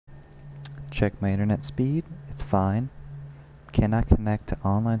Check my internet speed. It's fine. Cannot connect to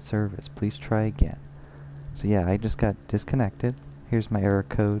online service. Please try again. So yeah, I just got disconnected. Here's my error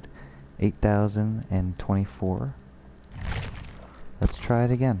code, 8024. Let's try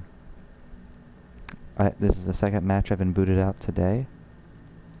it again. This is the second match I've been booted out today.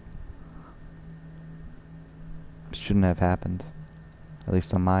 Shouldn't have happened, at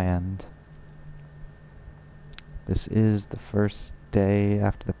least on my end. This is the first day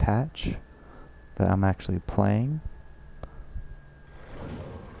after the patch that I'm actually playing.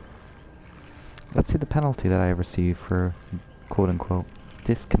 Let's see the penalty that I received for quote-unquote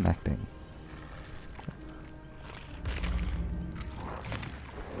disconnecting.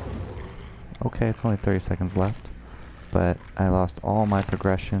 Okay, it's only 30 seconds left, but I lost all my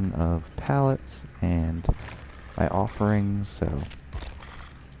progression of pallets and my offerings, so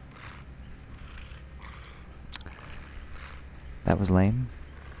that was lame.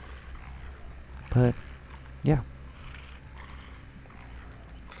 But yeah,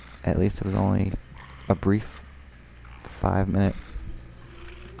 at least it was only a brief 5-minute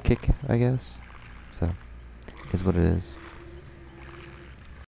kick, I guess. So, is what it is.